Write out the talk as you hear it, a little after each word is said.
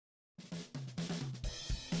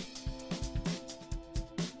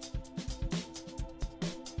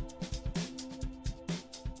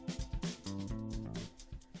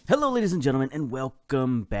Hello, ladies and gentlemen, and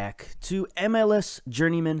welcome back to MLS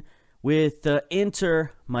Journeyman with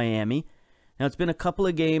Inter Miami. Now, it's been a couple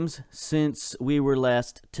of games since we were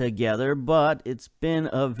last together, but it's been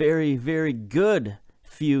a very, very good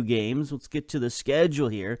few games. Let's get to the schedule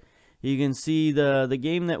here. You can see the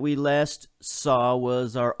game that we last saw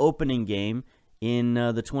was our opening game in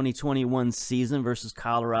the 2021 season versus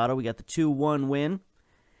Colorado. We got the 2-1 win.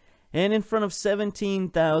 And in front of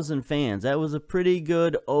 17,000 fans. That was a pretty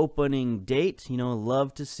good opening date. You know,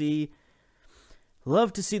 love to see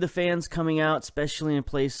the fans coming out, especially in a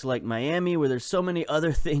place like Miami where there's so many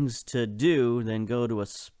other things to do than go to a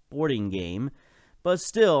sporting game. But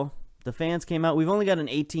still, the fans came out. We've only got an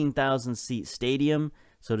 18,000 seat stadium,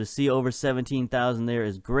 so to see over 17,000 there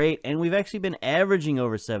is great. And we've actually been averaging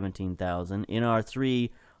over 17,000 in our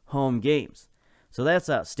 3 home games. So that's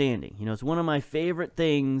outstanding. You know, it's one of my favorite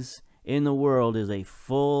things in the world is a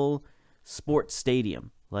full sports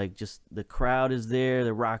stadium. Like, just the crowd is there,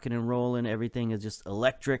 they're rocking and rolling, everything is just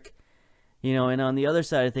electric. You know, and on the other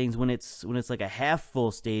side of things, when it's like a half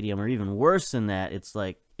full stadium or even worse than that, it's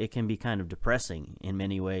like it can be kind of depressing in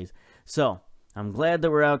many ways. So, I'm glad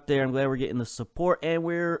that we're out there. I'm glad we're getting the support, and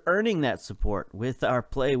we're earning that support with our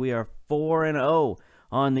play. We are 4-0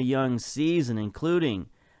 on the young season, including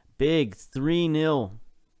big 3-0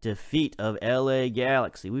 defeat of LA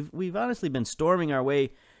Galaxy. We've honestly been storming our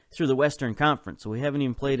way through the Western Conference, so we haven't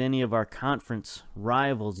even played any of our conference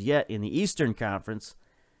rivals yet in the Eastern Conference.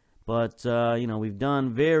 But, you know, we've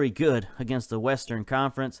done very good against the Western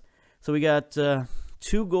Conference. So we got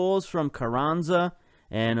 2 goals from Carranza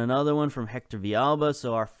and another one from Hector Villalba,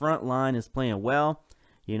 so our front line is playing well.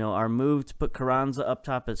 You know, our move to put Carranza up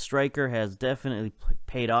top at striker has definitely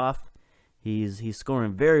paid off. He's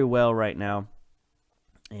scoring very well right now.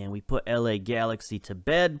 And we put LA Galaxy to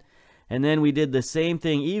bed. And then we did the same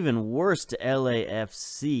thing, even worse, to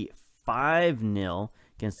LAFC. 5-0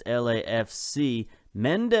 against LAFC.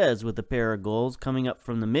 Mendez with a pair of goals coming up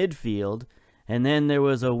from the midfield. And then there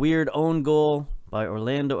was a weird own goal by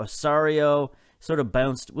Orlando Osorio. Sort of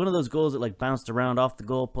bounced, one of those goals that like bounced around off the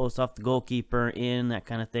goal post, off the goalkeeper, in, that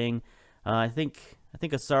kind of thing. I think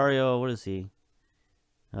Osorio, what is he?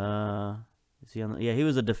 Is he on the, yeah, he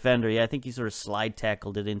was a defender. Yeah, I think he sort of slide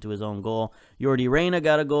tackled it into his own goal. Jordi Reyna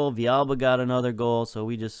got a goal. Villalba got another goal. So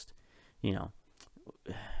we just, you know,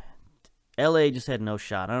 LA just had no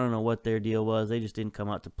shot. I don't know what their deal was. They just didn't come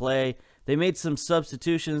out to play. They made some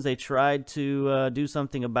substitutions. They tried to do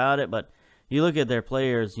something about it, but you look at their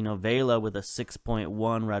players, you know, Vela with a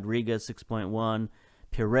 6.1, Rodriguez 6.1,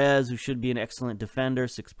 Perez, who should be an excellent defender,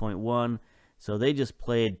 6.1. So they just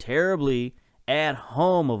played terribly at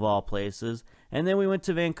home, of all places. And then we went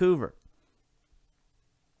to Vancouver.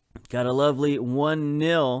 Got a lovely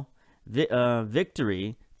 1-0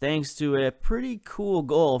 victory thanks to a pretty cool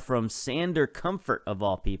goal from Sander Comfort, of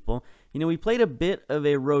all people. You know, we played a bit of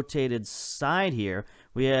a rotated side here.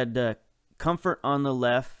 We had Comfort on the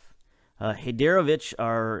left, Hajdarevic,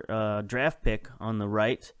 our draft pick, on the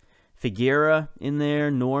right, Figueira in there,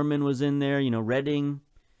 Norman was in there, you know, Redding,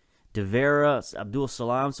 De Vera, Abdul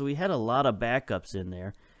Salam. So we had a lot of backups in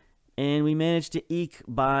there. And we managed to eke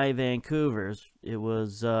by Vancouver's. It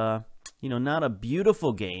was, you know, not a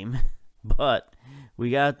beautiful game, but we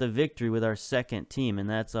got the victory with our second team, and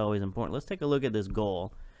that's always important. Let's take a look at this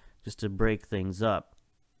goal just to break things up.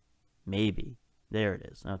 Maybe. There it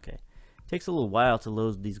is. Okay. Takes a little while to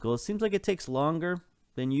load these goals. Seems like it takes longer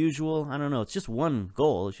than usual. I don't know. It's just one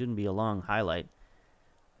goal. It shouldn't be a long highlight.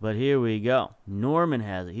 But here we go. Norman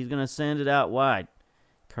has it. He's going to send it out wide.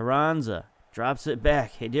 Carranza drops it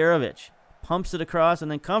back. Hajdarevic pumps it across, and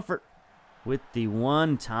then Comfort with the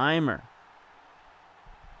one-timer.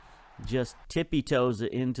 Just tippy-toes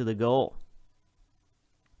it into the goal.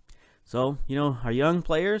 So, you know, our young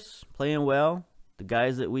players playing well. The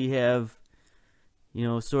guys that we have, you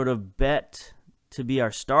know, sort of bet to be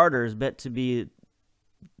our starters, bet to be,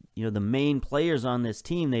 you know, the main players on this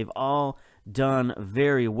team, they've all done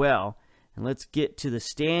very well. And let's get to the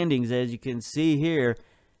standings. As you can see here,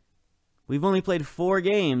 we've only played 4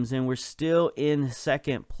 games, and we're still in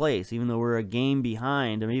second place, even though we're a game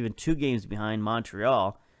behind, or even 2 games behind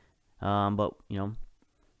Montreal. But, you know,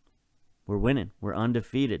 we're winning. We're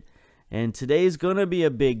undefeated. And today's going to be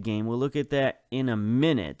a big game. We'll look at that in a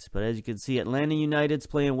minute. But as you can see, Atlanta United's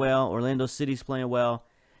playing well. Orlando City's playing well.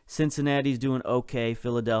 Cincinnati's doing okay.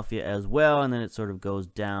 Philadelphia as well. And then it sort of goes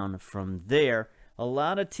down from there. A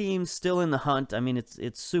lot of teams still in the hunt. I mean,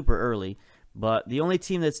 it's super early. But the only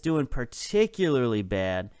team that's doing particularly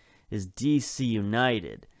bad is DC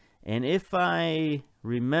United. And if I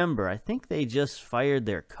remember, I think they just fired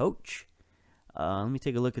their coach. Let me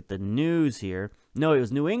take a look at the news here. No, it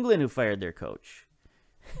was New England who fired their coach.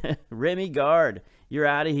 Remy Gard, you're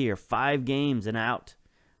out of here. 5 games and out.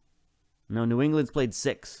 No, New England's played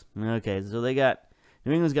 6. Okay, so New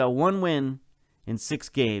England's got 1 win in 6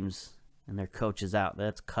 games, and their coach is out.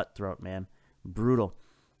 That's cutthroat, man. Brutal.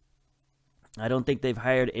 I don't think they've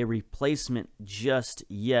hired a replacement just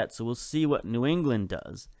yet, so we'll see what New England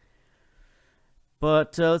does.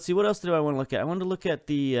 But let's see, what else do I want to look at? I want to look at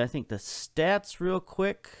I think the stats real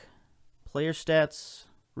quick. Player stats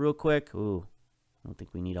real quick. Ooh, I don't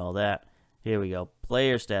think we need all that. Here we go.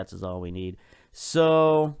 Player stats is all we need.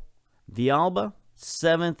 So, Villalba,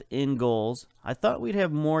 7th in goals. I thought we'd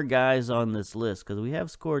have more guys on this list because we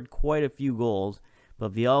have scored quite a few goals.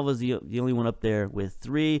 But Villalba's the only one up there with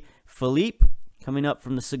 3. Philippe, coming up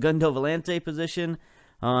from the Segundo Volante position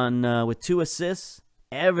with 2 assists.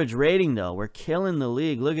 Average rating, though. We're killing the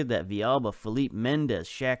league. Look at that. Villalba, Felipe Mendez,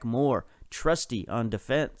 Shaq Moore, Trusty on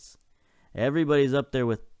defense. Everybody's up there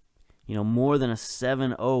with, more than a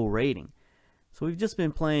 7.0 rating. So we've just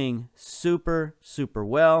been playing super, super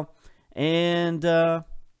well. And not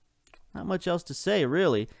much else to say,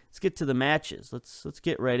 really. Let's get to the matches. Let's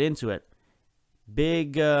get right into it.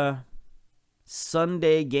 Big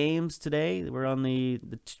Sunday games today. We're on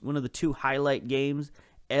one of the 2 highlight games.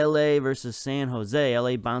 LA versus San Jose.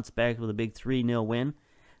 LA bounced back with a big 3-0 win.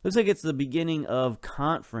 Looks like it's the beginning of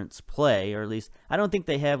conference play, or at least I don't think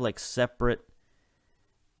they have like separate,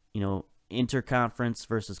 interconference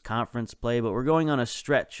versus conference play, but we're going on a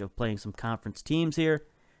stretch of playing some conference teams here,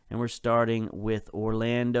 and we're starting with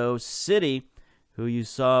Orlando City, who you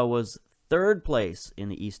saw was 3rd place in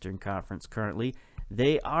the Eastern Conference currently.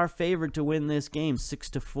 They are favored to win this game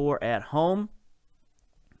 6-4 at home.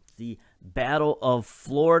 The Battle of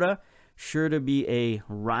Florida, sure to be a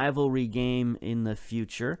rivalry game in the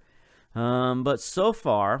future. But so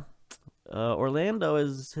far, Orlando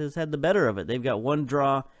has had the better of it. They've got 1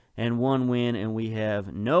 draw and 1 win, and we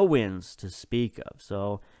have no wins to speak of.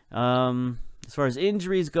 So as far as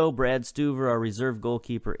injuries go, Brad Stuver, our reserve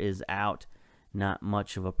goalkeeper, is out. Not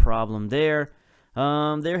much of a problem there.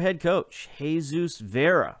 Their head coach, Jesus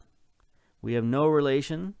Vera. We have no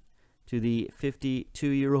relation to the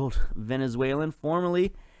 52-year-old Venezuelan,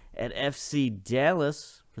 formerly at FC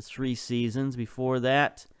Dallas for 3 seasons. Before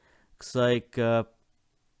that, looks like, is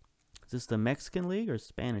this the Mexican League or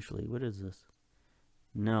Spanish League? What is this?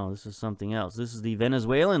 No, this is something else. This is the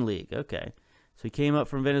Venezuelan League. Okay. So he came up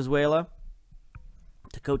from Venezuela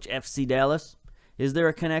to coach FC Dallas. Is there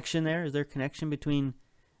a connection there? Is there a connection between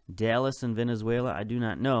Dallas and Venezuela? I do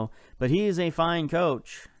not know. But he is a fine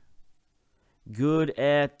coach. Good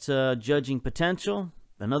at judging potential.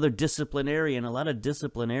 Another disciplinarian. A lot of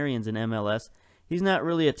disciplinarians in MLS. He's not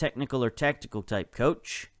really a technical or tactical type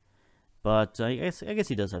coach. But I guess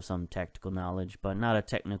he does have some tactical knowledge, but not a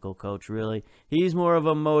technical coach, really. He's more of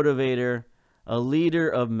a motivator, a leader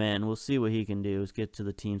of men. We'll see what he can do. Let's get to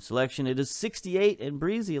the team selection. It is 68 and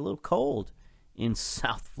breezy, a little cold in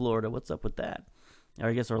South Florida. What's up with that? Or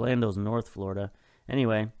I guess Orlando's North Florida.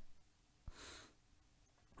 Anyway,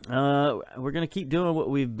 we're going to keep doing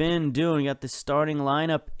what we've been doing. We got the starting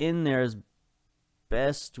lineup in there as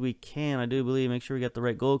best we can, I do believe. Make sure we got the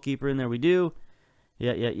right goalkeeper in there. We do.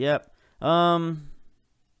 Yep.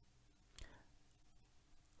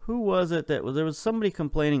 Who was it that was? There was somebody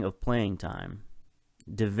complaining of playing time.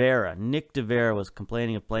 Nick De Vera was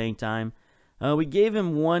complaining of playing time. We gave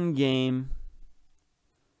him 1 game.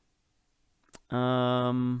 You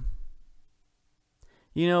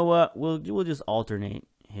know what? We'll just alternate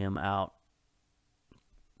him out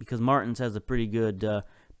because Martins has a pretty good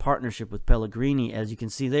partnership with Pellegrini, as you can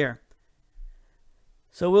see there.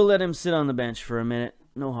 So we'll let him sit on the bench for a minute.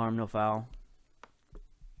 No harm, no foul.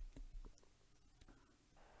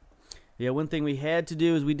 Yeah, one thing we had to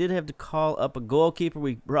do is we did have to call up a goalkeeper.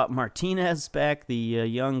 We brought Martinez back, the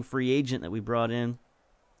young free agent that we brought in.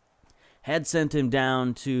 Had sent him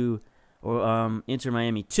down to Inter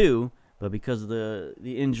Miami 2, but because of the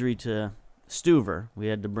injury to Stuver, we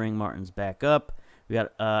had to bring Martins back up. We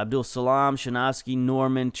got Abdul Salam, Shanovsky,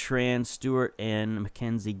 Norman, Tran, Stewart, and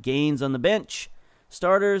Mackenzie Gaines on the bench.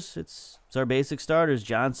 Starters, it's our basic starters.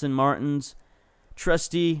 Johnson, Martins,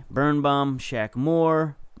 Trusty, Birnbaum, Shaq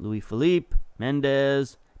Moore, Louis Philippe,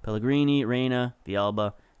 Mendez, Pellegrini, Reyna,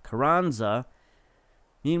 Villalba, Carranza.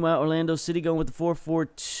 Meanwhile, Orlando City going with the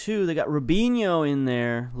 4-4-2. They got Rubinho in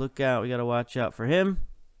there. Look out. We got to watch out for him.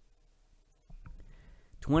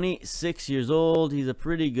 26 years old. He's a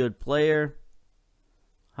pretty good player.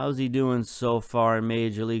 How's he doing so far in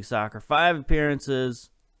Major League Soccer? 5 appearances.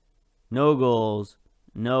 No goals,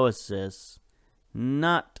 no assists.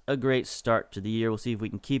 Not a great start to the year. We'll see if we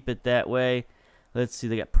can keep it that way. Let's see,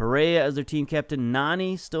 they got Pereira as their team captain.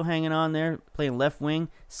 Nani still hanging on there, playing left wing.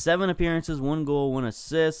 7 appearances, 1 goal, 1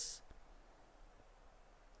 assist.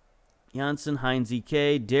 Janssen, Heinz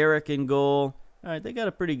EK, Derek in goal. All right, they got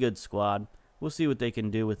a pretty good squad. We'll see what they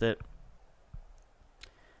can do with it.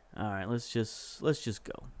 All right, let's just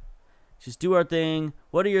go. Just do our thing.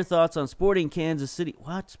 What are your thoughts on Sporting Kansas City?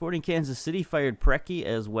 What? Sporting Kansas City fired Preki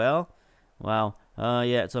as well? Wow.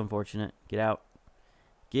 Yeah, it's unfortunate. Get out.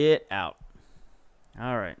 Get out.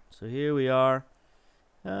 All right, so here we are.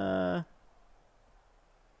 Oh,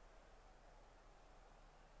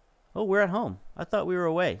 we're at home. I thought we were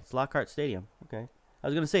away. It's Lockhart Stadium. Okay. I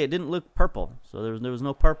was going to say it didn't look purple, so there was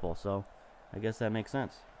no purple, so I guess that makes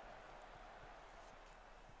sense.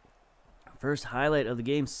 First highlight of the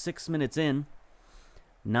game, 6 minutes in.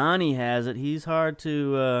 Nani has it. He's hard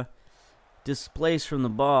to displace from the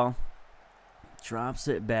ball. Drops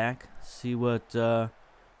it back. See what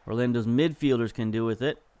Orlando's midfielders can do with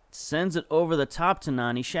it. Sends it over the top to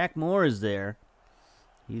Nani. Shaq Moore is there.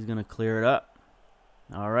 He's going to clear it up.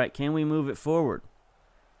 All right, can we move it forward?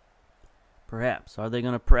 Perhaps. Are they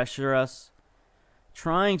going to pressure us?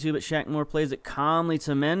 Trying to, but Shaq Moore plays it calmly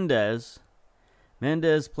to Mendez.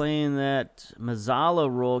 Mendez playing that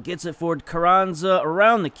Mazzala role. Gets it forward. Carranza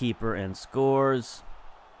around the keeper and scores.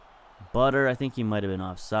 Butter, I think he might have been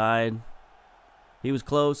offside. He was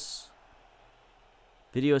close.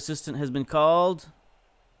 Video assistant has been called.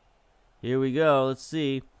 Here we go. Let's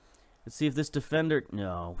see. Let's see if this defender...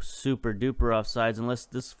 No, super duper offsides unless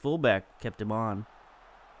this fullback kept him on.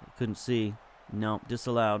 I couldn't see. No,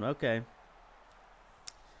 disallowed. Okay.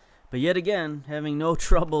 But yet again, having no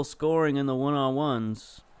trouble scoring in the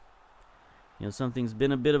one-on-ones. You know, something's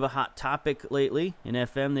been a bit of a hot topic lately in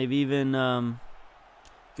FM. They've even...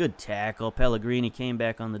 good tackle. Pellegrini came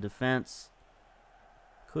back on the defense.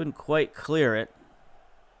 Couldn't quite clear it.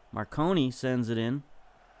 Marconi sends it in.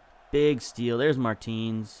 Big steal. There's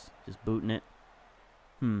Martins. Just booting it.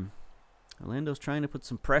 Orlando's trying to put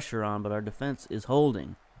some pressure on, but our defense is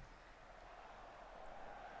holding.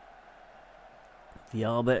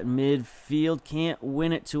 Villalba at midfield. Can't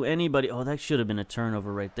win it to anybody. Oh, that should have been a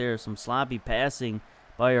turnover right there. Some sloppy passing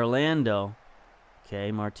by Orlando.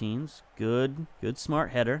 Okay, Martins. Good. Good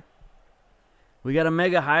smart header. We got a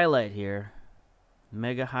mega highlight here.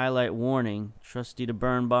 Mega highlight warning. Trusty to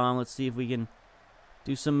burn bomb. Let's see if we can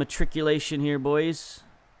do some matriculation here, boys.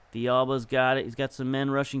 Villalba's got it. He's got some men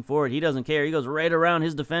rushing forward. He doesn't care. He goes right around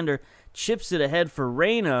his defender. Chips it ahead for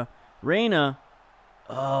Reyna. Reyna.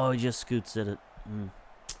 Oh, he just scoots it.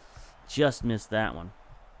 Just missed that one.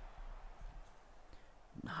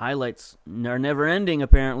 Highlights are never ending,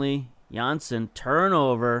 apparently. Janssen,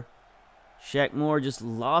 turnover. Shaq Moore just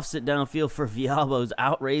lofts it downfield for Villalba, who's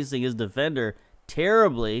outracing his defender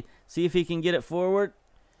terribly. See if he can get it forward.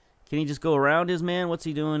 Can he just go around his man? What's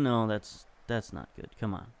he doing? No, that's not good.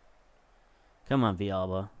 Come on. Come on,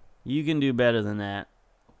 Villalba. You can do better than that.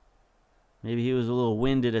 Maybe he was a little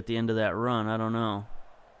winded at the end of that run. I don't know.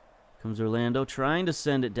 Comes Orlando trying to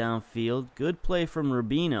send it downfield. Good play from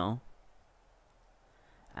Rubino.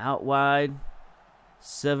 Out wide.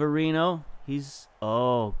 Severino. He's...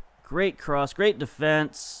 Oh, great cross. Great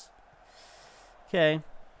defense. Okay.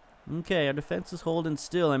 Okay, our defense is holding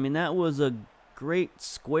still. I mean, that was a great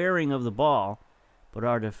squaring of the ball, but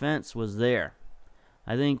our defense was there.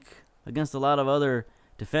 I think against a lot of other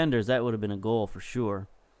defenders, that would have been a goal for sure.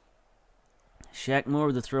 Shaq Moore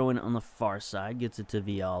with the throw-in on the far side. Gets it to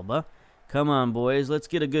Villalba. Come on, boys. Let's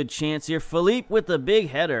get a good chance here. Philippe with the big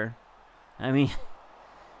header. I mean,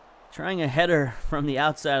 trying a header from the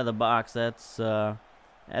outside of the box, that's a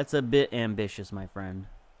bit ambitious, my friend.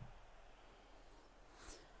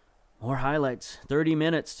 More highlights. 30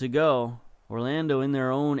 minutes to go. Orlando in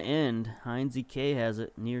their own end. Heinz K has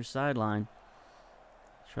it near sideline.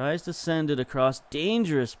 Tries to send it across.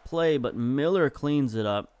 Dangerous play, but Miller cleans it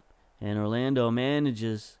up. And Orlando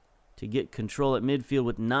manages to get control at midfield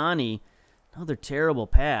with Nani. Another terrible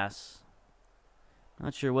pass.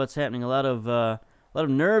 Not sure what's happening. A lot of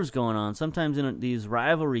nerves going on. Sometimes in these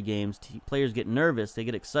rivalry games, players get nervous. They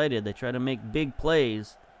get excited. They try to make big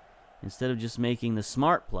plays instead of just making the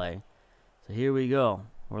smart play. So here we go.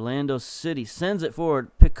 Orlando City sends it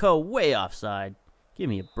forward. Picot way offside. Give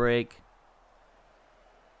me a break.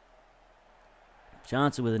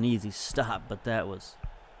 Johnson with an easy stop, but that was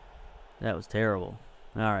terrible.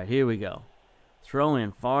 All right, here we go. Throw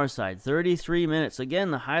in far side. 33 minutes. Again,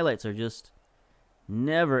 the highlights are just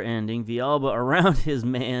never ending. Villalba around his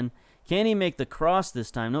man. Can he make the cross this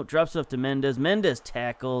time? Nope, drops off to Mendez. Mendez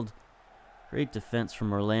tackled. Great defense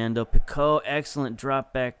from Orlando. Picot, excellent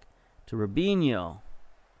drop back to Rubinho.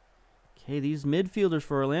 Okay, these midfielders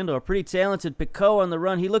for Orlando are pretty talented. Picot on the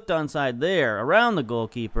run. He looked onside there, around the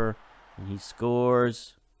goalkeeper, and he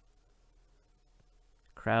scores.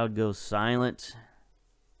 Crowd goes silent.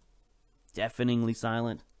 Deafeningly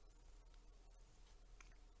silent.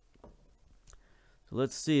 So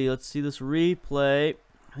let's see this replay.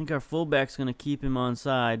 I think our fullback's going to keep him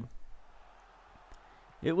onside.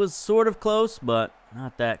 It was sort of close, but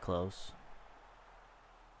not that close.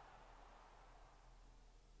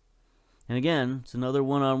 And again, it's another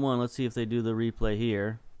one-on-one. Let's see if they do the replay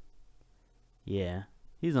here. Yeah,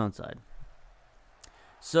 he's onside.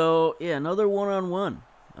 So, yeah, another one-on-one.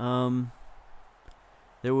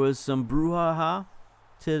 There was some brouhaha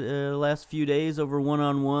to the last few days over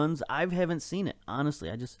one-on-ones. I haven't seen it,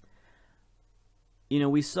 honestly.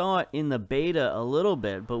 We saw it in the beta a little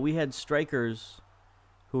bit, but we had strikers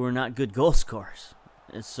who were not good goal scorers.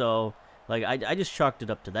 And so, like, I just chalked it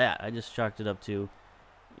up to that. I just chalked it up to,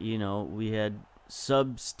 we had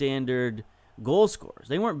substandard goal scorers.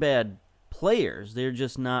 They weren't bad players. They're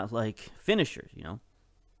just not, like, finishers,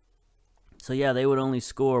 So, yeah, they would only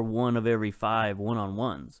score 1 of every 5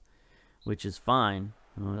 one-on-ones, which is fine.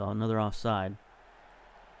 Another offside.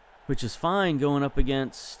 Which is fine going up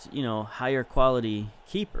against, higher quality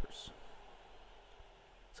keepers.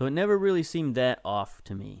 So it never really seemed that off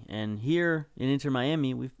to me. And here in Inter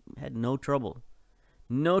Miami, we've had no trouble.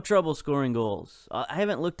 No trouble scoring goals. I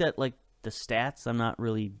haven't looked at, like, the stats. I'm not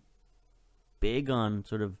really big on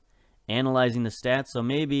sort of analyzing the stats, so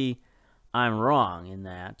maybe I'm wrong in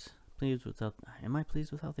that. Am I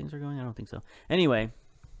pleased with how things are going? I don't think so. Anyway,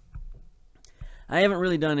 I haven't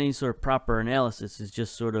really done any sort of proper analysis. It's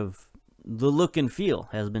just sort of the look and feel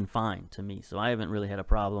has been fine to me, so I haven't really had a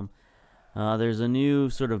problem. There's a new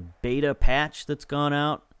sort of beta patch that's gone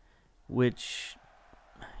out, which,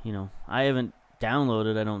 I haven't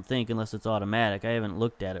downloaded, I don't think, unless it's automatic. I haven't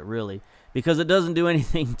looked at it, really, because it doesn't do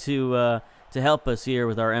anything to help us here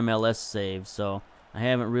with our MLS saves, so I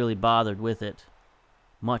haven't really bothered with it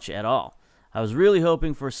much at all. I was really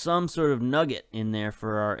hoping for some sort of nugget in there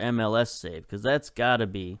for our MLS save, because that's got to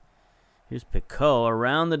be... Here's Picot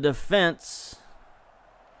around the defense.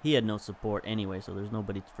 He had no support anyway, so there's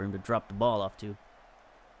nobody for him to drop the ball off to.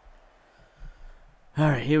 All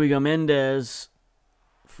right, here we go. Mendez.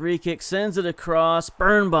 Free kick, sends it across.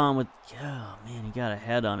 Birnbaum with... Oh, man, he got a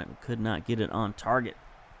head on it, but could not get it on target.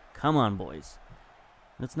 Come on, boys.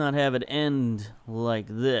 Let's not have it end like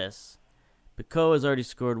this. Picot has already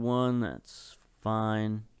scored 1. That's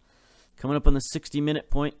fine. Coming up on the 60-minute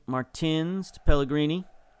point, Martins to Pellegrini.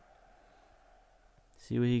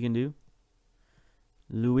 See what he can do.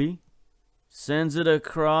 Louis sends it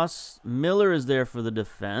across. Miller is there for the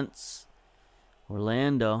defense.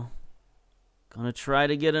 Orlando gonna try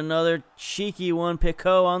to get another cheeky one.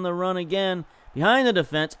 Picot on the run again. Behind the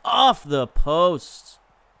defense. Off the post.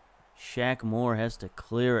 Shaq Moore has to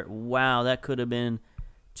clear it. Wow, that could have been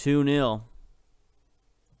 2-0.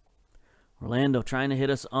 Orlando trying to hit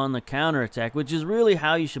us on the counterattack, which is really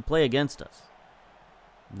how you should play against us.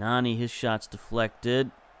 Nani, his shot's deflected.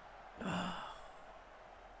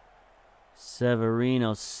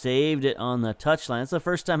 Severino saved it on the touchline. It's the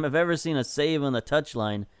first time I've ever seen a save on the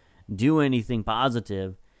touchline do anything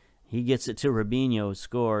positive. He gets it to Rubinho, who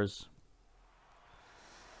scores.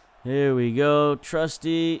 Here we go.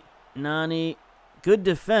 Trusty, Nani. Good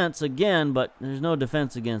defense again, but there's no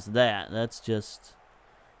defense against that. That's just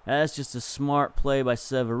a smart play by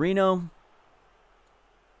Severino.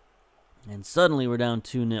 And suddenly we're down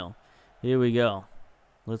 2-0. Here we go.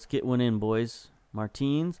 Let's get one in, boys.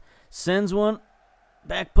 Martins sends one.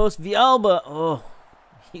 Back post, Villalba. Oh,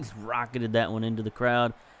 he's rocketed that one into the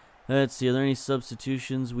crowd. Let's see. Are there any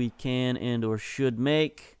substitutions we can and or should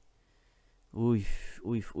make? Oof,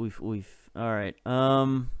 oof, oof, oof. All right.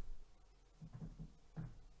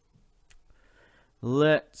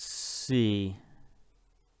 Let's see.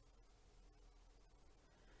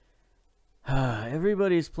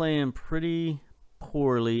 Everybody's playing pretty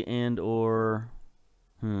poorly and or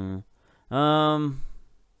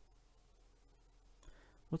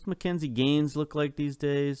what's Mackenzie Gaines look like these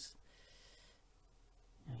days?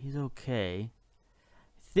 He's okay.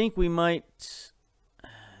 I think we might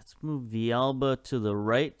let's move Villalba to the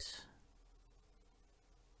right.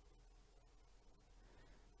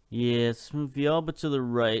 Yeah, let's move Villalba to the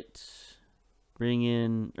right. Bring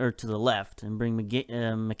in, or to the left, and bring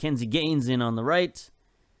Mackenzie Gaines in on the right.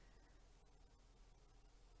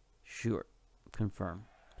 Sure. Confirm.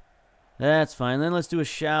 That's fine. Then let's do a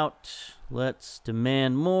shout. Let's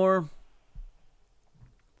demand more.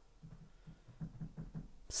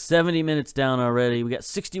 70 minutes down already. We got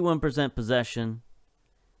 61% possession.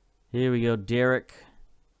 Here we go, Derek.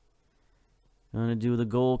 Going to do the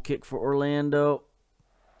goal kick for Orlando.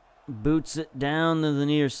 Boots it down to the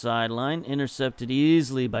near sideline. Intercepted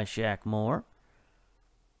easily by Shaq Moore.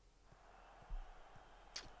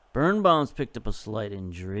 Birnbaum's picked up a slight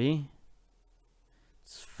injury.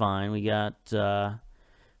 It's fine. We got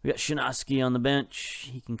Shinosky on the bench.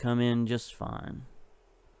 He can come in just fine.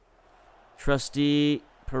 Trusty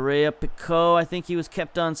Perea Picot. I think he was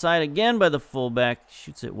kept onside again by the fullback.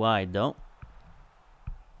 Shoots it wide, though.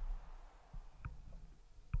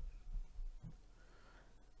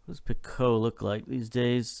 What does Picot look like these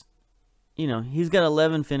days? You know, he's got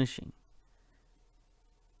 11 finishing.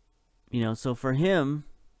 You know, so for him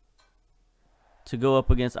to go up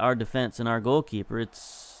against our defense and our goalkeeper,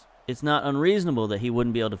 it's not unreasonable that he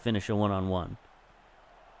wouldn't be able to finish a one-on-one.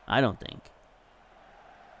 I don't think.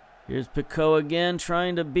 Here's Picot again,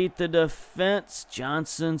 trying to beat the defense.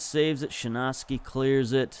 Johnson saves it. Shinosky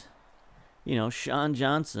clears it. You know, Sean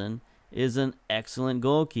Johnson is an excellent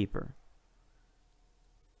goalkeeper.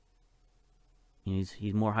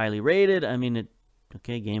 He's more highly rated. I mean,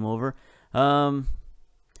 okay, game over. But,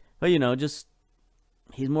 you know, just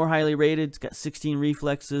he's more highly rated. He's got 16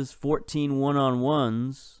 reflexes, 14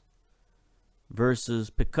 one-on-ones versus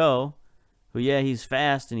Picot, who, yeah, he's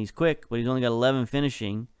fast and he's quick, but he's only got 11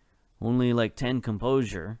 finishing, only like 10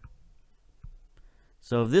 composure.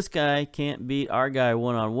 So if this guy can't beat our guy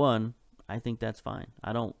one-on-one, I think that's fine.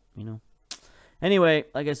 I don't, you know. Anyway,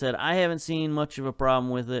 like I said, I haven't seen much of a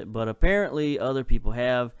problem with it, but apparently other people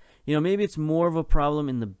have. You know, maybe it's more of a problem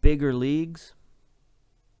in the bigger leagues,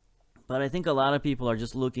 but I think a lot of people are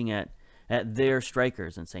just looking at their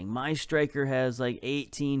strikers and saying, my striker has like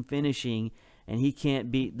 18 finishing and he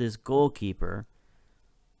can't beat this goalkeeper.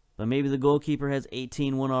 But maybe the goalkeeper has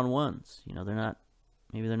 18 one-on-ones. You know,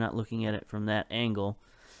 maybe they're not looking at it from that angle.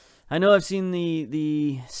 I know I've seen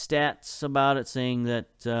the stats about it saying that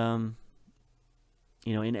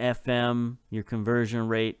you know, in FM, your conversion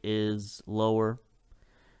rate is lower.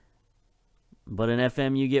 But in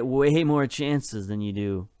FM, you get way more chances than you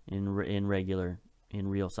do in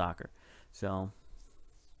real soccer. So,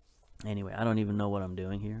 anyway, I don't even know what I'm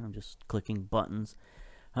doing here. I'm just clicking buttons.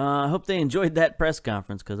 I hope they enjoyed that press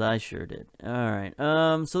conference, because I sure did. All right.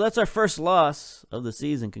 So that's our first loss of the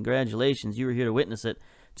season. Congratulations. You were here to witness it.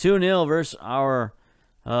 2-0 versus our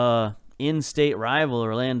in-state rival,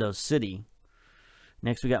 Orlando City.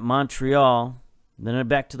 Next, we got Montreal. Then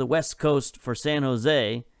back to the West Coast for San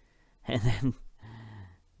Jose. And then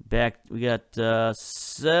back, we got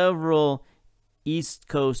several East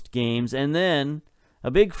Coast games. And then a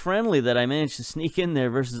big friendly that I managed to sneak in there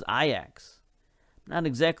versus Ajax. Not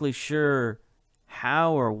exactly sure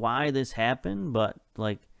how or why this happened, but,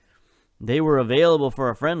 like, they were available for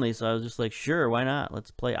a friendly. So I was just like, sure, why not? Let's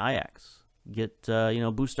play Ajax. Get, you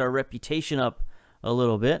know, boost our reputation up a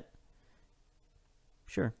little bit.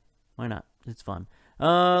 Sure, why not? It's fun.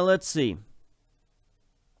 Let's see.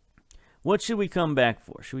 What should we come back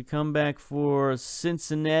for? Should we come back for a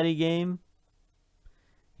Cincinnati game?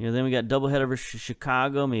 You know, then we got doubleheader versus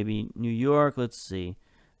Chicago, maybe New York. Let's see.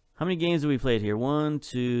 How many games have we played here? 1,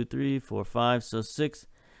 2, 3, 4, 5, so 6.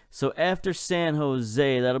 So after San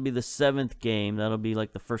Jose, that'll be the 7th game. That'll be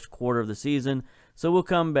like the first quarter of the season. So we'll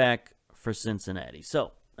come back for Cincinnati.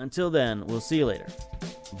 So until then, we'll see you later.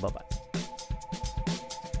 Bye-bye.